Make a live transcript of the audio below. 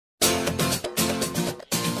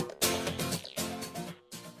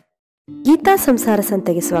ಗೀತಾ ಸಂಸಾರ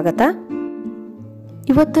ಸಂತೆಗೆ ಸ್ವಾಗತ.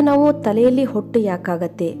 ಇವತ್ತು ನಾವು ತಲೆಯಲ್ಲಿ ಹೊಟ್ಟು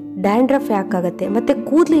ಯಾಕಾಗತ್ತೆ, ಡ್ಯಾಂಡ್ರಫ್ ಯಾಕಾಗತ್ತೆ, ಮತ್ತೆ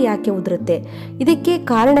ಕೂದಲು ಯಾಕೆ ಉದುರುತ್ತೆ, ಇದಕ್ಕೆ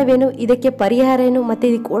ಕಾರಣವೇನು, ಇದಕ್ಕೆ ಪರಿಹಾರ ಏನು, ಮತ್ತೆ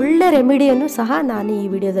ಇದಕ್ಕೆ ಒಳ್ಳೆ ರೆಮಿಡಿಯನ್ನು ಸಹ ನಾನು ಈ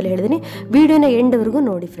ವಿಡಿಯೋದಲ್ಲಿ ಹೇಳಿದ್ದೀನಿ. ವಿಡಿಯೋನ ಎಂಡ್ವರೆಗೂ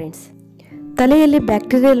ನೋಡಿ ಫ್ರೆಂಡ್ಸ್. ತಲೆಯಲ್ಲಿ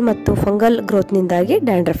ಬ್ಯಾಕ್ಟೀರಿಯಲ್ ಮತ್ತು ಫಂಗಲ್ ಗ್ರೋತ್ನಿಂದಾಗಿ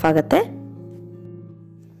ಡ್ಯಾಂಡ್ರಫ್ ಆಗುತ್ತೆ.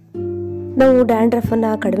 ನಾವು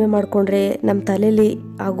ಡ್ಯಾಂಡ್ರಫನ್ನು ಕಡಿಮೆ ಮಾಡಿಕೊಂಡ್ರೆ ನಮ್ಮ ತಲೆಯಲ್ಲಿ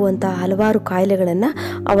ಆಗುವಂಥ ಹಲವಾರು ಕಾಯಿಲೆಗಳನ್ನು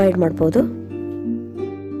ಅವಾಯ್ಡ್ ಮಾಡ್ಬೋದು.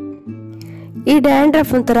 ಈ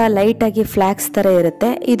ಡ್ಯಾಂಡ್ರಫ್ ಒಂಥರ ಲೈಟಾಗಿ ಫ್ಲ್ಯಾಕ್ಸ್ ಥರ ಇರುತ್ತೆ.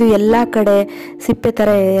 ಇದು ಎಲ್ಲ ಕಡೆ ಸಿಪ್ಪೆ ಥರ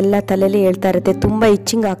ಎಲ್ಲ ತಲೆಯಲ್ಲಿ ಹೇಳ್ತಾ ಇರುತ್ತೆ. ತುಂಬ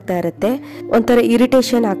ಇಚ್ಚಿಂಗ್ ಆಗ್ತಾ ಇರುತ್ತೆ, ಒಂಥರ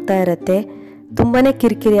ಇರಿಟೇಷನ್ ಆಗ್ತಾ ಇರುತ್ತೆ, ತುಂಬಾ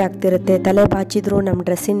ಕಿರಿಕಿರಿ ಆಗ್ತಿರುತ್ತೆ. ತಲೆ ಬಾಚಿದ್ರು ನಮ್ಮ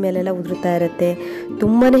ಡ್ರೆಸ್ಸಿನ ಮೇಲೆಲ್ಲ ಉದುರುತ್ತಾ ಇರುತ್ತೆ,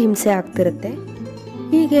 ತುಂಬಾ ಹಿಂಸೆ ಆಗ್ತಿರುತ್ತೆ.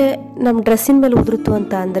 ಹೀಗೆ ನಮ್ಮ ಡ್ರೆಸ್ಸಿನ ಮೇಲೆ ಉದುರುತ್ತು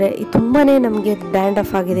ಅಂತ ಅಂದರೆ ತುಂಬಾ ನಮಗೆ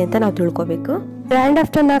ಡ್ಯಾಂಡ್ರಫ್ ಆಗಿದೆ ಅಂತ ನಾವು ತಿಳ್ಕೊಬೇಕು.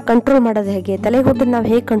 ಡ್ಯಾಂಡ್ರಫ್ನ ಕಂಟ್ರೋಲ್ ಮಾಡೋದು ಹೇಗೆ, ತಲೆಗುಡ್ಡನ್ನು ನಾವು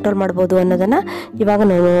ಹೇಗೆ ಕಂಟ್ರೋಲ್ ಮಾಡ್ಬೋದು ಅನ್ನೋದನ್ನು ಇವಾಗ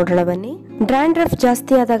ನಾವು ನೋಡೋಣ ಬನ್ನಿ. ಡ್ಯಾಂಡ್ರಫ್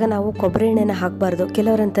ಜಾಸ್ತಿ ಆದಾಗ ನಾವು ಕೊಬ್ಬರಿ ಎಣ್ಣೆನ ಹಾಕಬಾರ್ದು.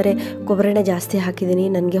 ಕೆಲವರಂತಾರೆ ಕೊಬ್ಬರಿ ಎಣ್ಣೆ ಜಾಸ್ತಿ ಹಾಕಿದ್ದೀನಿ,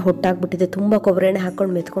 ನನಗೆ ಹೊಟ್ಟಾಗ್ಬಿಟ್ಟಿದೆ, ತುಂಬ ಕೊಬ್ಬರಿ ಎಣ್ಣೆ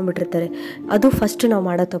ಹಾಕೊಂಡು ಮೆತ್ಕೊಂಡ್ಬಿಟ್ಟಿರ್ತಾರೆ. ಅದು ಫಸ್ಟ್ ನಾವು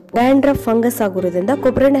ಮಾಡೋ ತಪ್ಪು. ಡ್ಯಾಂಡ್ರಫ್ ಫಂಗಸ್ ಆಗಿರೋದ್ರಿಂದ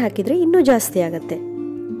ಕೊಬ್ಬರಿ ಎಣ್ಣೆ ಹಾಕಿದರೆ ಇನ್ನೂ ಜಾಸ್ತಿ ಆಗುತ್ತೆ.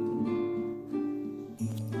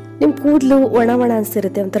 ನಿಮ್ಮ ಕೂದಲು ಒಣ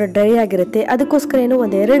ಅನಿಸಿರುತ್ತೆ, ಒಂಥರ ಡ್ರೈ ಆಗಿರುತ್ತೆ. ಅದಕ್ಕೋಸ್ಕರ ಏನು,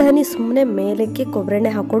 ಒಂದು 2 ಹನಿ ಸುಮ್ಮನೆ ಮೇಲಕ್ಕೆ ಕೊಬ್ಬರಿ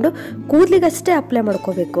ಎಣ್ಣೆ ಹಾಕ್ಕೊಂಡು ಕೂದಲಿಗಷ್ಟೇ ಅಪ್ಲೈ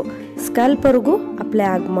ಮಾಡ್ಕೋಬೇಕು. ಸ್ಕ್ಯಾಲ್ಪರ್ಗೂ ಅಪ್ಲೈ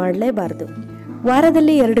ಮಾಡಲೇಬಾರ್ದು.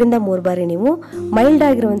 ವಾರದಲ್ಲಿ 2 ರಿಂದ 3 ಬಾರಿ ನೀವು ಮೈಲ್ಡ್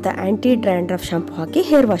ಆಗಿರುವಂಥ ಆ್ಯಂಟಿ ಡ್ಯಾಂಡ್ರಫ್ ಶಾಂಪು ಹಾಕಿ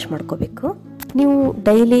ಹೇರ್ ವಾಶ್ ಮಾಡ್ಕೋಬೇಕು. ನೀವು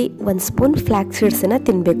ಡೈಲಿ 1 ಸ್ಪೂನ್ ಫ್ಲ್ಯಾಕ್ಸ್ ಸೀಡ್ಸನ್ನು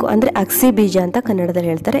ತಿನ್ನಬೇಕು. ಅಂದರೆ ಅಗಸೆ ಬೀಜ ಅಂತ ಕನ್ನಡದಲ್ಲಿ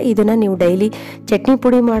ಹೇಳ್ತಾರೆ. ಇದನ್ನು ನೀವು ಡೈಲಿ ಚಟ್ನಿ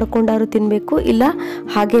ಪುಡಿ ಮಾಡ್ಕೊಂಡಾದ್ರು ತಿನ್ನಬೇಕು, ಇಲ್ಲ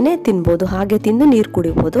ಹಾಗೇ ತಿನ್ಬೋದು. ಹಾಗೆ ತಿಂದು ನೀರು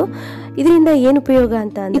ಕುಡಿಬೋದು. ಇದರಿಂದ ಏನು ಉಪಯೋಗ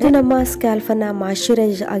ಅಂತ ಅಂದರೆ, ಇದು ನಮ್ಮ ಸ್ಕ್ಯಾಲ್ಫನ್ನು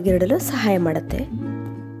ಮಾಯ್ಶ್ಚರೈಸ್ ಆಗಿಡಲು ಸಹಾಯ ಮಾಡುತ್ತೆ.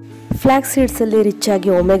 ಫ್ಲ್ಯಾಕ್ಸ್ ಸೀಡ್ಸಲ್ಲಿ ರಿಚ್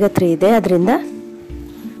ಆಗಿ ಒಮೆಗಾ 3 ಇದೆ, ಅದರಿಂದ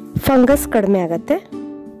ಫಂಗಸ್ ಕಡಿಮೆ ಆಗುತ್ತೆ.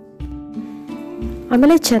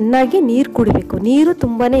 ಆಮೇಲೆ ಚೆನ್ನಾಗಿ ನೀರು ಕುಡಿಬೇಕು. ನೀರು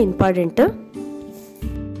ತುಂಬಾ ಇಂಪಾರ್ಟೆಂಟು.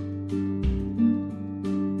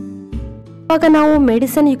 ಇವಾಗ ನಾವು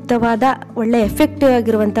ಮೆಡಿಸನ್ ಯುಕ್ತವಾದ ಒಳ್ಳೆ ಎಫೆಕ್ಟಿವ್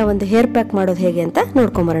ಆಗಿರುವಂಥ ಒಂದು ಹೇರ್ ಪ್ಯಾಕ್ ಮಾಡೋದು ಹೇಗೆ ಅಂತ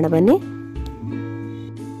ನೋಡ್ಕೊಂಬರೋಣ ಬನ್ನಿ.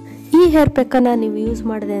 ಈ ಹೇರ್ ಪ್ಯಾಕನ್ನು ನೀವು ಯೂಸ್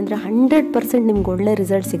ಮಾಡಿದೆ ಅಂದರೆ 100% ನಿಮ್ಗೆ ಒಳ್ಳೆ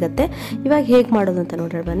ರಿಸಲ್ಟ್ ಸಿಗುತ್ತೆ. ಇವಾಗ ಹೇಗೆ ಮಾಡೋದು ಅಂತ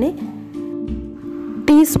ನೋಡ್ರಿ ಬನ್ನಿ.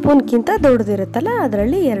 ಟೀ ಸ್ಪೂನ್ಗಿಂತ ದೊಡ್ಡದಿರುತ್ತಲ್ಲ,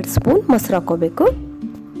 ಅದರಲ್ಲಿ 2 ಸ್ಪೂನ್ ಮೊಸರು ಹಾಕೋಬೇಕು.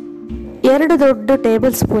 2 ದೊಡ್ಡ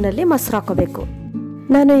ಟೇಬಲ್ ಸ್ಪೂನಲ್ಲಿ ಮೊಸರು ಹಾಕೋಬೇಕು.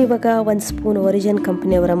 ನಾನು ಇವಾಗ 1 ಸ್ಪೂನ್ ಒರಿಜಿನ್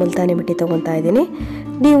ಕಂಪ್ನಿಯವರ ಮುಲ್ತಾನಿ ಮಿಟ್ಟಿ ತೊಗೊತಾ ಇದ್ದೀನಿ.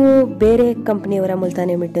 ನೀವು ಬೇರೆ ಕಂಪ್ನಿಯವರ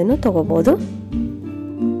ಮುಲ್ತಾನಿ ಮಿಟ್ಟಿಯನ್ನು ತೊಗೋಬೋದು.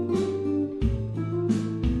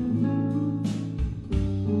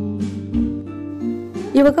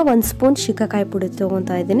 ಇವಾಗ 1 ಸ್ಪೂನ್ ಶಿಕಾಕಾಯಿ ಪುಡಿ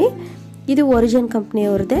ತೊಗೊತಾ ಇದ್ದೀನಿ. ಇದು ಒರಿಜಿನ್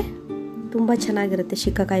ಕಂಪ್ನಿಯವ್ರದ್ದೇ, ತುಂಬ ಚೆನ್ನಾಗಿರುತ್ತೆ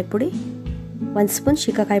ಶಿಕಾಕಾಯಿ ಪುಡಿ. 1 ಸ್ಪೂನ್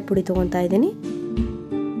ಶಿಕಾಕಾಯಿ ಪುಡಿ ತೊಗೊತಾ ಇದ್ದೀನಿ.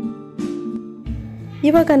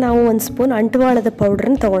 ಇವಾಗ ನಾವು 1 ಸ್ಪೂನ್ ಅಂಟುವಾಳದ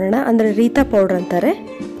ಪೌಡ್ರನ್ನ ತೊಗೊಳ್ಳೋಣ, ಅಂದರೆ ರೀತಾ ಪೌಡ್ರ್ ಅಂತಾರೆ.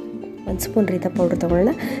 1 ಸ್ಪೂನ್ ರೀತಾ ಪೌಡ್ರ್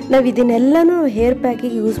ತೊಗೊಳ್ಳೋಣ. ನಾವು ಇದನ್ನೆಲ್ಲನೂ ಹೇರ್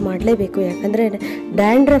ಪ್ಯಾಕಿಗೆ ಯೂಸ್ ಮಾಡಲೇಬೇಕು. ಯಾಕಂದರೆ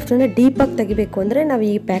ಡ್ಯಾಂಡ್ರಫ್ನ ಡೀಪಾಗಿ ತೆಗಿಬೇಕು ಅಂದರೆ ನಾವು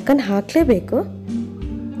ಈ ಪ್ಯಾಕನ್ನು ಹಾಕಲೇಬೇಕು.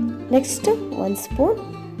 ನೆಕ್ಸ್ಟ್ 1 ಸ್ಪೂನ್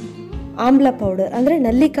ಆಮ್ಲ ಪೌಡರ್, ಅಂದರೆ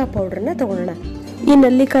ನಲ್ಲಿಕಾಯಿ ಪೌಡ್ರನ್ನ ತೊಗೊಳ್ಳೋಣ. ಈ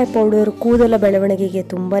ನಲ್ಲಿಕಾಯಿ ಪೌಡರ್ ಕೂದಲ ಬೆಳವಣಿಗೆಗೆ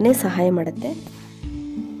ತುಂಬಾ ಸಹಾಯ ಮಾಡುತ್ತೆ.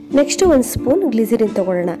 ನೆಕ್ಸ್ಟ್ 1 ಸ್ಪೂನ್ ಗ್ಲಿಸರಿನ್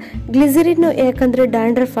ತೊಗೊಳ್ಳೋಣ. ಗ್ಲಿಸರಿನ್ ಯಾಕಂದರೆ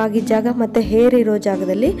ಡ್ಯಾಂಡ್ರಫ್ ಆಗಿದ್ದ ಜಾಗ ಮತ್ತು ಹೇರ್ ಇರೋ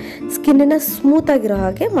ಜಾಗದಲ್ಲಿ ಸ್ಕಿನ್ನನ್ನು ಸ್ಮೂತಾಗಿರೋ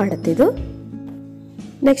ಹಾಗೆ ಮಾಡುತ್ತಿದ್ದು.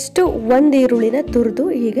 ನೆಕ್ಸ್ಟು 1 ಈರುಳ್ಳಿನ ತುರಿದು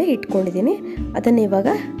ಹೀಗೆ ಇಟ್ಕೊಂಡಿದ್ದೀನಿ. ಅದನ್ನು ಇವಾಗ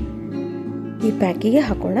ಈ ಪ್ಯಾಕಿಗೆ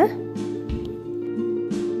ಹಾಕೋಣ.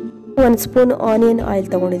 1 ಸ್ಪೂನ್ ಆನಿಯನ್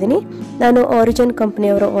ಆಯಿಲ್ ತೊಗೊಂಡಿದ್ದೀನಿ. ನಾನು ಒರಿಜಿನ್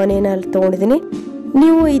ಕಂಪ್ನಿಯವರ ಆನಿಯನ್ ಆಯಿಲ್ ತೊಗೊಂಡಿದ್ದೀನಿ.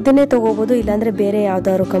 ನೀವು ಇದನ್ನೇ ತೊಗೋಬೋದು, ಇಲ್ಲಾಂದರೆ ಬೇರೆ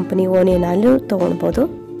ಯಾವುದಾದ್ರು company onion oil ತೊಗೊಳ್ಬೋದು.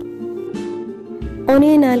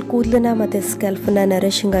 Onion oil ಕೂದಲನ್ನ ಮತ್ತು ಸ್ಕ್ಯಾಲ್ಫನ್ನು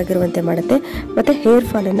ನರಿಶಿಂಗ್ ಆಗಿರುವಂತೆ ಮಾಡುತ್ತೆ ಮತ್ತು ಹೇರ್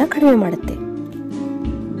ಫಾಲನ್ನು ಕಡಿಮೆ ಮಾಡುತ್ತೆ.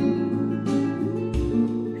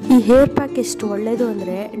 ಈ ಹೇರ್ ಪ್ಯಾಕ್ ಎಷ್ಟು ಒಳ್ಳೆಯದು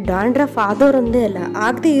ಅಂದರೆ, ಡ್ಯಾಂಡ್ರಫ್ ಆದೋರೊಂದೇ ಅಲ್ಲ,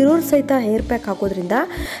 ಆಗದೆ ಇರೋರು ಸಹಿತ ಹೇರ್ ಪ್ಯಾಕ್ ಹಾಕೋದ್ರಿಂದ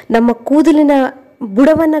ನಮ್ಮ ಕೂದಲಿನ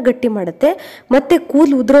ಬುಡವನ್ನು ಗಟ್ಟಿ ಮಾಡುತ್ತೆ. ಮತ್ತು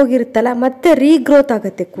ಕೂದಲು ಉದುರೋಗಿರುತ್ತಲ್ಲ, ಮತ್ತೆ ರೀಗ್ರೋತ್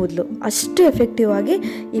ಆಗುತ್ತೆ ಕೂದಲು. ಅಷ್ಟು ಎಫೆಕ್ಟಿವ್ ಆಗಿ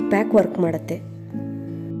ಈ ಪ್ಯಾಕ್ ವರ್ಕ್ ಮಾಡುತ್ತೆ.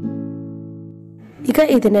 ಈಗ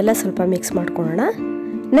ಇದನ್ನೆಲ್ಲ ಸ್ವಲ್ಪ ಮಿಕ್ಸ್ ಮಾಡ್ಕೊಳ್ಳೋಣ.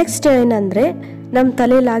 ನೆಕ್ಸ್ಟ್ ಏನಂದರೆ, ನಮ್ಮ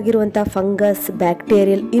ತಲೆಯಲ್ಲಾಗಿರುವಂಥ ಫಂಗಸ್,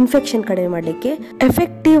 ಬ್ಯಾಕ್ಟೀರಿಯಲ್ ಇನ್ಫೆಕ್ಷನ್ ಕಡಿಮೆ ಮಾಡಲಿಕ್ಕೆ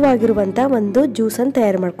ಎಫೆಕ್ಟಿವ್ ಆಗಿರುವಂಥ ಒಂದು ಜ್ಯೂಸನ್ನು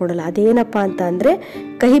ತಯಾರು ಮಾಡ್ಕೊಳ್ಳಲ್ಲ. ಅದೇನಪ್ಪ ಅಂತ ಅಂದರೆ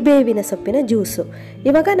ಕಹಿಬೇವಿನ ಸೊಪ್ಪಿನ ಜ್ಯೂಸು.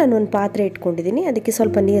 ಇವಾಗ ನಾನು ಒಂದು ಪಾತ್ರೆ ಇಟ್ಕೊಂಡಿದ್ದೀನಿ, ಅದಕ್ಕೆ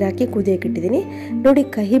ಸ್ವಲ್ಪ ನೀರು ಹಾಕಿ ಕುದಿಯೋಕೆ ಇಟ್ಟಿದ್ದೀನಿ. ನೋಡಿ,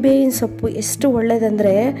 ಕಹಿಬೇವಿನ ಸೊಪ್ಪು ಎಷ್ಟು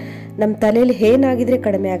ಒಳ್ಳೆಯದಂದರೆ ನಮ್ಮ ತಲೆಯಲ್ಲಿ ಏನಾಗಿದ್ರೆ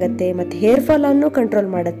ಕಡಿಮೆ ಆಗುತ್ತೆ ಮತ್ತು ಹೇರ್ ಫಾಲನ್ನು ಕಂಟ್ರೋಲ್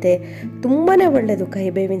ಮಾಡುತ್ತೆ. ತುಂಬಾ ಒಳ್ಳೆಯದು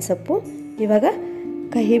ಕಹಿಬೇವಿನ ಸೊಪ್ಪು. ಇವಾಗ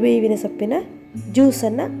ಕಹಿಬೇವಿನ ಸೊಪ್ಪಿನ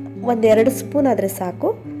ಜ್ಯೂಸನ್ನು 1-2 ಸ್ಪೂನ್ ಆದರೆ ಸಾಕು,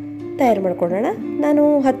 ತಯಾರು ಮಾಡ್ಕೊಳ್ಳೋಣ. ನಾನು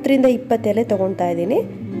 10 ರಿಂದ 20 ಎಲೆ ತೊಗೊತಾ ಇದ್ದೀನಿ.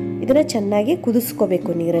 ಇದನ್ನು ಚೆನ್ನಾಗಿ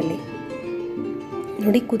ಕುದಿಸ್ಕೋಬೇಕು ನೀರಲ್ಲಿ.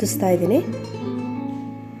 ನೋಡಿ, ಕುದಿಸ್ತಾ ಇದ್ದೀನಿ.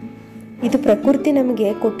 ಇದು ಪ್ರಕೃತಿ ನಮಗೆ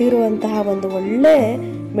ಕೊಟ್ಟಿರುವಂತಹ ಒಂದು ಒಳ್ಳೆ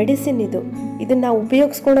ಮೆಡಿಸಿನ್ ಇದನ್ನು ನಾವು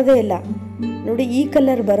ಉಪಯೋಗಿಸ್ಕೊಳ್ಳೋದೇ ಇಲ್ಲ ನೋಡಿ. ಈ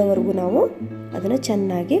ಕಲರ್ ಬರೋವರೆಗೂ ನಾವು ಅದನ್ನು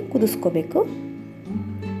ಚೆನ್ನಾಗಿ ಕುದಿಸ್ಕೋಬೇಕು.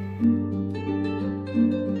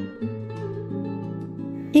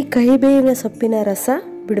 ಈ ಕಹಿಬೇವಿನ ಸೊಪ್ಪಿನ ರಸ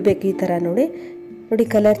ಬಿಡಬೇಕು ಈ ಥರ ನೋಡಿ. ನೋಡಿ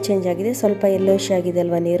ಕಲರ್ ಚೇಂಜ್ ಆಗಿದೆ, ಸ್ವಲ್ಪ ಯೆಲ್ಲೋಯಿಶ್ ಆಗಿದೆ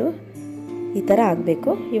ಅಲ್ವಾ ನೀರು, ಈ ಥರ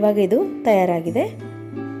ಆಗಬೇಕು. ಇವಾಗ ಇದು ತಯಾರಾಗಿದೆ.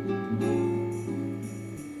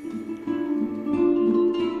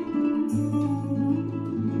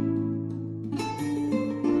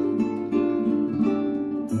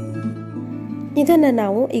 ಇದನ್ನು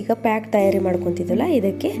ನಾವು ಈಗ ಪ್ಯಾಕ್ ತಯಾರಿ ಮಾಡ್ಕೊತಿದ್ವಲ್ಲ,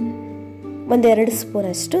 ಇದಕ್ಕೆ ಒಂದು 2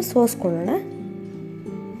 ಸ್ಪೂನಷ್ಟು ಸೋಸ್ಕೊಳ್ಳೋಣ.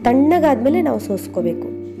 ತಣ್ಣಗಾದ್ಮೇಲೆ ನಾವು ಸೋಸ್ಕೋಬೇಕು.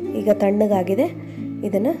 ಈಗ ತಣ್ಣಗಾಗಿದೆ,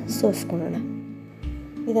 ಇದನ್ನು ಸೋಸ್ಕೊಳ್ಳೋಣ.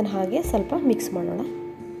 ಇದನ್ನು ಹಾಗೆ ಸ್ವಲ್ಪ ಮಿಕ್ಸ್ ಮಾಡೋಣ.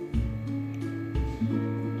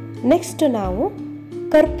 ನೆಕ್ಸ್ಟ್ ನಾವು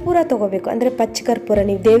ಕರ್ಪೂರ ತೊಗೋಬೇಕು, ಅಂದರೆ ಪಚ್ಚ ಕರ್ಪೂರ.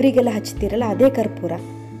 ನೀವು ದೇವರಿಗೆಲ್ಲ ಹಚ್ತೀರಲ್ಲ ಅದೇ ಕರ್ಪೂರ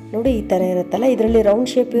ನೋಡಿ, ಈ ಥರ ಇರುತ್ತಲ್ಲ. ಇದರಲ್ಲಿ ರೌಂಡ್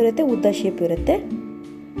ಶೇಪ್ ಇರುತ್ತೆ, ಉದ್ದ ಶೇಪ್ ಇರುತ್ತೆ.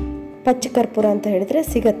 ಪಚ್ಚ ಕರ್ಪೂರ ಅಂತ ಹೇಳಿದ್ರೆ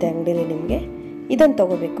ಸಿಗತ್ತೆ ಅಂಗಡಿಲಿ ನಿಮಗೆ. ಇದನ್ನು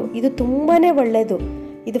ತೊಗೋಬೇಕು. ಇದು ತುಂಬಾ ಒಳ್ಳೆಯದು.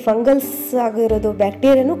 ಇದು ಫಂಗಲ್ಸ್ ಆಗಿರೋದು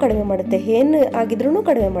ಬ್ಯಾಕ್ಟೀರಿಯಾನೂ ಕಡಿಮೆ ಮಾಡುತ್ತೆ, ಏನು ಆಗಿದ್ರೂ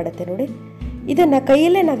ಕಡಿಮೆ ಮಾಡುತ್ತೆ ನೋಡಿ. ಇದನ್ನು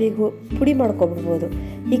ಕೈಯಲ್ಲೇ ನಾವೀಗ ಪುಡಿ ಮಾಡ್ಕೊಬಿಡ್ಬೋದು.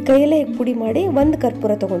 ಈ ಕೈಯಲ್ಲೇ ಈಗ ಪುಡಿ ಮಾಡಿ ಒಂದು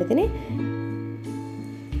ಕರ್ಪೂರ ತೊಗೊಂಡಿದ್ದೀನಿ,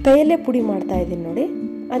 ಕೈಯಲ್ಲೇ ಪುಡಿ ಮಾಡ್ತಾ ಇದ್ದೀನಿ ನೋಡಿ.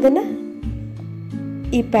 ಅದನ್ನು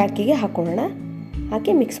ಈ ಪ್ಯಾಕಿಗೆ ಹಾಕೊಳ್ಳೋಣ,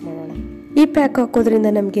 ಹಾಕಿ ಮಿಕ್ಸ್ ಮಾಡೋಣ. ಈ ಪ್ಯಾಕ್ ಹಾಕೋದ್ರಿಂದ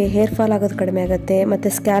ನಮಗೆ ಹೇರ್ ಫಾಲ್ ಆಗೋದು ಕಡಿಮೆ ಆಗುತ್ತೆ, ಮತ್ತು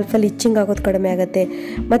ಸ್ಕ್ಯಾಲ್ಫಲ್ಲಿ ಇಚ್ಚಿಂಗ್ ಆಗೋದು ಕಡಿಮೆ ಆಗುತ್ತೆ.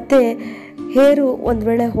 ಮತ್ತು ಹೇರು ಒಂದು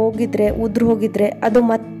ವೇಳೆ ಹೋಗಿದ್ರೆ, ಉದುರು ಹೋಗಿದ್ರೆ ಅದು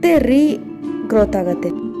ಮತ್ತೆ ಗ್ರೋತ್ ಆಗುತ್ತೆ.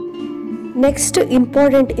 ನೆಕ್ಸ್ಟ್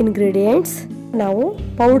ಇಂಪಾರ್ಟೆಂಟ್ ಇಂಗ್ರೀಡಿಯೆಂಟ್ಸ್, ನಾವು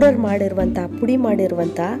ಪೌಡರ್ ಮಾಡಿರುವಂಥ, ಪುಡಿ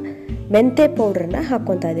ಮಾಡಿರುವಂಥ ಮೆಂತೆ ಪೌಡ್ರನ್ನ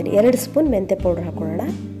ಹಾಕ್ಕೊತಾ ಇದ್ದೀನಿ. 2 ಸ್ಪೂನ್ ಮೆಂತೆ ಪೌಡ್ರ್ ಹಾಕೊಳ್ಳೋಣ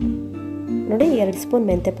ನೋಡಿ. 2 ಸ್ಪೂನ್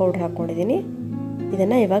ಮೆಂತೆ ಪೌಡ್ರ್ ಹಾಕ್ಕೊಂಡಿದ್ದೀನಿ.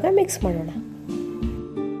 ಇದನ್ನು ಇವಾಗ ಮಿಕ್ಸ್ ಮಾಡೋಣ.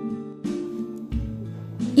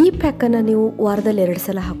 ಈ ಪ್ಯಾಕನ್ನು ನೀವು ವಾರದಲ್ಲಿ 2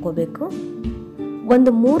 ಸಲ ಹಾಕ್ಕೋಬೇಕು. ಒಂದು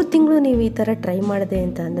 3 ತಿಂಗಳು ನೀವು ಈ ಥರ ಟ್ರೈ ಮಾಡಿದೆ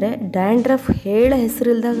ಅಂತ ಅಂದರೆ ಡ್ಯಾಂಡ್ರಫ್ ಹೇಳ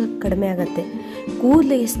ಹೆಸರಿಲ್ದಾಗ ಕಡಿಮೆ ಆಗುತ್ತೆ.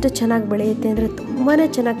 ಕೂದಲು ಎಷ್ಟು ಚೆನ್ನಾಗಿ ಬೆಳೆಯುತ್ತೆ ಅಂದರೆ ತುಂಬಾ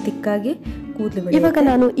ಚೆನ್ನಾಗಿ ತಿಕ್ಕಾಗಿ ಕೂದಲು ಬೆಳೆಯುತ್ತೆ. ಇವಾಗ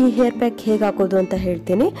ನಾನು ಈ ಹೇರ್ ಪ್ಯಾಕ್ ಹೇಗೆ ಹಾಕೋದು ಅಂತ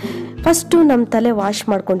ಹೇಳ್ತೀನಿ. ಫಸ್ಟು ನಮ್ಮ ತಲೆ ವಾಶ್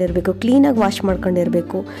ಮಾಡ್ಕೊಂಡಿರಬೇಕು, ಕ್ಲೀನಾಗಿ ವಾಶ್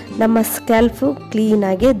ಮಾಡ್ಕೊಂಡಿರಬೇಕು. ನಮ್ಮ ಸ್ಕ್ಯಾಲ್ಫು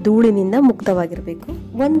ಕ್ಲೀನಾಗಿ ಧೂಳಿನಿಂದ ಮುಕ್ತವಾಗಿರಬೇಕು.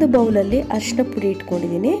 ಒಂದು ಬೌಲಲ್ಲಿ ಅರಿಶಿನ ಪುಡಿ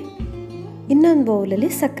ಇಟ್ಕೊಂಡಿದ್ದೀನಿ, ಇನ್ನೊಂದು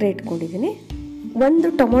ಬೌಲಲ್ಲಿ ಸಕ್ಕರೆ ಇಟ್ಕೊಂಡಿದ್ದೀನಿ. ಒಂದು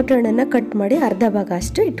ಟೊಮೊಟೊ ಹಣ್ಣನ್ನು ಕಟ್ ಮಾಡಿ ಅರ್ಧ ಭಾಗ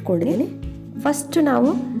ಅಷ್ಟು ಇಟ್ಕೊಂಡಿದ್ದೀನಿ. ಫಸ್ಟ್ ನಾವು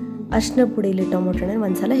ಅರಿಶಿನ ಪುಡಿಲಿ ಟೊಮೊಟೊ ಹಣ್ಣನ್ನು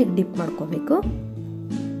ಒಂದು ಸಲ ಹೀಗೆ ಡಿಪ್ ಮಾಡ್ಕೋಬೇಕು.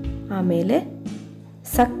 ಆಮೇಲೆ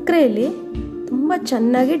ಸಕ್ಕರೆಯಲ್ಲಿ ತುಂಬ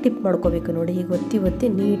ಚೆನ್ನಾಗಿ ಡಿಪ್ ಮಾಡ್ಕೋಬೇಕು ನೋಡಿ. ಹೀಗೆ ಒತ್ತಿ ಒತ್ತಿ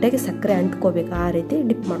ನೀಟಾಗಿ ಸಕ್ಕರೆ ಅಂಟ್ಕೋಬೇಕು, ಆ ರೀತಿ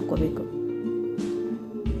ಡಿಪ್ ಮಾಡ್ಕೋಬೇಕು.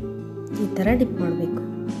 ಈ ಥರ ಡಿಪ್ ಮಾಡಬೇಕು.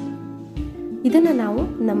 ಇದನ್ನು ನಾವು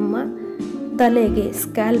ನಮ್ಮ ತಲೆಗೆ,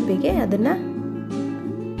 ಸ್ಕ್ಯಾಲ್ಪಿಗೆ ಅದನ್ನು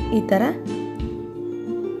ಈ ಥರ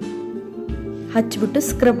ಹಚ್ಚಿಬಿಟ್ಟು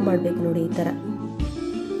ಸ್ಕ್ರಬ್ ಮಾಡಬೇಕು ನೋಡಿ.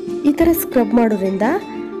 ಈ ಥರ ಸ್ಕ್ರಬ್ ಮಾಡೋದ್ರಿಂದ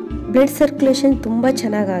ಬ್ಲಡ್ ಸರ್ಕ್ಯುಲೇಷನ್ ತುಂಬ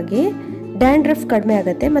ಚೆನ್ನಾಗಾಗಿ ಡ್ಯಾಂಡ್ರಫ್ ಕಡಿಮೆ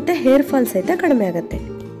ಆಗುತ್ತೆ, ಮತ್ತು ಹೇರ್ ಫಾಲ್ ಸಹಿತ ಕಡಿಮೆ ಆಗುತ್ತೆ.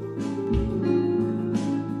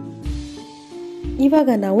 ಇವಾಗ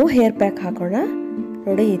ನಾವು ಹೇರ್ ಪ್ಯಾಕ್ ಹಾಕೋಣ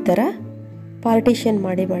ನೋಡಿ. ಈ ಥರ ಪಾರ್ಟಿಷನ್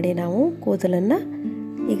ಮಾಡಿ ಮಾಡಿ ನಾವು ಕೂದಲನ್ನು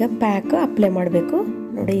ಈಗ ಪ್ಯಾಕ್ ಅಪ್ಲೈ ಮಾಡಬೇಕು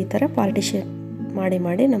ನೋಡಿ. ಈ ಥರ ಪಾರ್ಟಿಷನ್ ಮಾಡಿ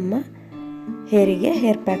ಮಾಡಿ ನಮ್ಮ ಹೇರಿಗೆ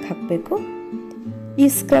ಹೇರ್ ಪ್ಯಾಕ್ ಹಾಕಬೇಕು. ಈ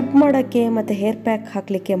ಸ್ಕ್ರಬ್ ಮಾಡೋಕ್ಕೆ ಮತ್ತು ಹೇರ್ ಪ್ಯಾಕ್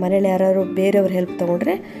ಹಾಕಲಿಕ್ಕೆ ಮನೇಲಿ ಯಾರು ಬೇರೆಯವ್ರ ಹೆಲ್ಪ್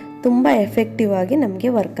ತೊಗೊಂಡ್ರೆ ತುಂಬ ಎಫೆಕ್ಟಿವ್ ಆಗಿ ನಮಗೆ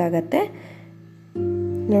ವರ್ಕ್ ಆಗುತ್ತೆ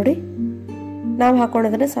ನೋಡಿ. ನಾವು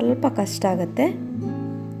ಹಾಕೊಳ್ಳೋದ್ರೆ ಸ್ವಲ್ಪ ಕಷ್ಟ ಆಗುತ್ತೆ,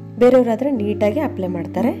 ಬೇರೆಯವರಾದರೆ ನೀಟಾಗಿ ಅಪ್ಲೈ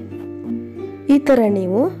ಮಾಡ್ತಾರೆ. ಈ ಥರ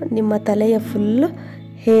ನೀವು ನಿಮ್ಮ ತಲೆಯ ಫುಲ್ಲು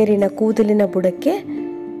ಹೇರಿನ ಕೂದಲಿನ ಬುಡಕ್ಕೆ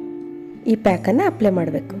ಈ ಪ್ಯಾಕನ್ನು ಅಪ್ಲೈ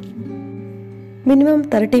ಮಾಡಬೇಕು. ಮಿನಿಮಮ್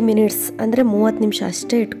 30 ಮಿನಿಟ್ಸ್ ಅಂದರೆ 30 ನಿಮಿಷ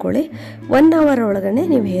ಅಷ್ಟೇ ಇಟ್ಕೊಳ್ಳಿ. 1 ಅವರ್ ಒಳಗಡೆ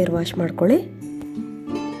ನೀವು ಹೇರ್ ವಾಶ್ ಮಾಡ್ಕೊಳ್ಳಿ.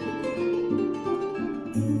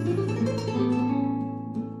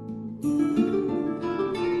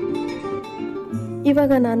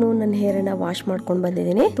 ಇವಾಗ ನಾನು ನನ್ನ ಹೇರನ್ನು ವಾಶ್ ಮಾಡ್ಕೊಂಡು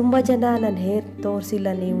ಬಂದಿದ್ದೀನಿ. ತುಂಬ ಜನ ನನ್ನ ಹೇರ್ ತೋರಿಸಿಲ್ಲ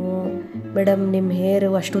ನೀವು ಮೇಡಮ್, ನಿಮ್ಮ ಹೇರು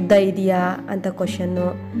ಅಷ್ಟು ಉದ್ದ ಇದೆಯಾ ಅಂತ ಕ್ವಶನ್ನು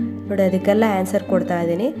ನೋಡಿ. ಅದಕ್ಕೆಲ್ಲ ಆನ್ಸರ್ ಕೊಡ್ತಾ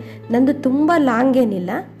ಇದ್ದೀನಿ. ನಂದು ತುಂಬ ಲಾಂಗ್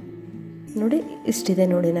ಏನಿಲ್ಲ ನೋಡಿ, ಇಷ್ಟಿದೆ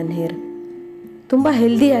ನೋಡಿ ನನ್ನ ಹೇರ್. ತುಂಬ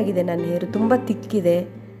ಹೆಲ್ದಿಯಾಗಿದೆ ನನ್ನ ಹೇರು, ತುಂಬ ತಿಕ್ಕಿದೆ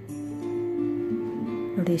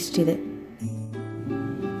ನೋಡಿ, ಇಷ್ಟಿದೆ.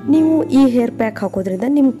 ನೀವು ಈ ಹೇರ್ ಪ್ಯಾಕ್ ಹಾಕೋದ್ರಿಂದ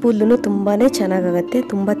ನಿಮ್ಮ ಕೂದಲು ತುಂಬಾ ಚೆನ್ನಾಗಾಗತ್ತೆ,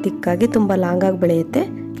 ತುಂಬ ತಿಕ್ಕಾಗಿ ತುಂಬ ಲಾಂಗಾಗಿ ಬೆಳೆಯುತ್ತೆ.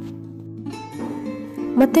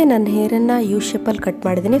 ಮತ್ತು ನನ್ನ ಹೇರನ್ನು ಯು ಶೇಪಲ್ಲಿ ಕಟ್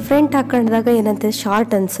ಮಾಡಿದ್ದೀನಿ. ಫ್ರಂಟ್ ಹಾಕೊಂಡಾಗ ಏನಂತ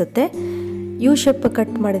ಶಾರ್ಟ್ ಅನಿಸುತ್ತೆ, ಯು ಶೇಪ್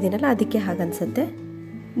ಕಟ್ ಮಾಡಿದ್ದೀನಲ್ಲ ಅದಕ್ಕೆ ಹಾಗನ್ಸುತ್ತೆ.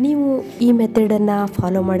 ನೀವು ಈ ಮೆಥಡನ್ನು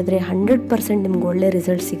ಫಾಲೋ ಮಾಡಿದರೆ 100% ನಿಮ್ಗೆ ಒಳ್ಳೆ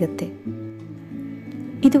ರಿಸಲ್ಟ್ ಸಿಗುತ್ತೆ.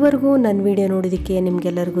 ಇದುವರೆಗೂ ನನ್ನ ವಿಡಿಯೋ ನೋಡೋದಕ್ಕೆ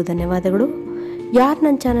ನಿಮಗೆಲ್ಲರಿಗೂ ಧನ್ಯವಾದಗಳು. ಯಾರು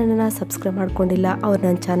ನನ್ನ ಚಾನಲನ್ನು ಸಬ್ಸ್ಕ್ರೈಬ್ ಮಾಡ್ಕೊಂಡಿಲ್ಲ ಅವ್ರು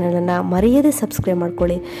ನನ್ನ ಚಾನಲನ್ನು ಮರೆಯದೇ ಸಬ್ಸ್ಕ್ರೈಬ್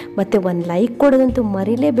ಮಾಡ್ಕೊಳ್ಳಿ. ಮತ್ತು ಒಂದು like ಕೊಡೋದಂತೂ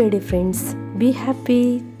ಮರಿಲೇಬೇಡಿ friends. Be happy,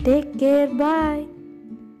 take care, bye.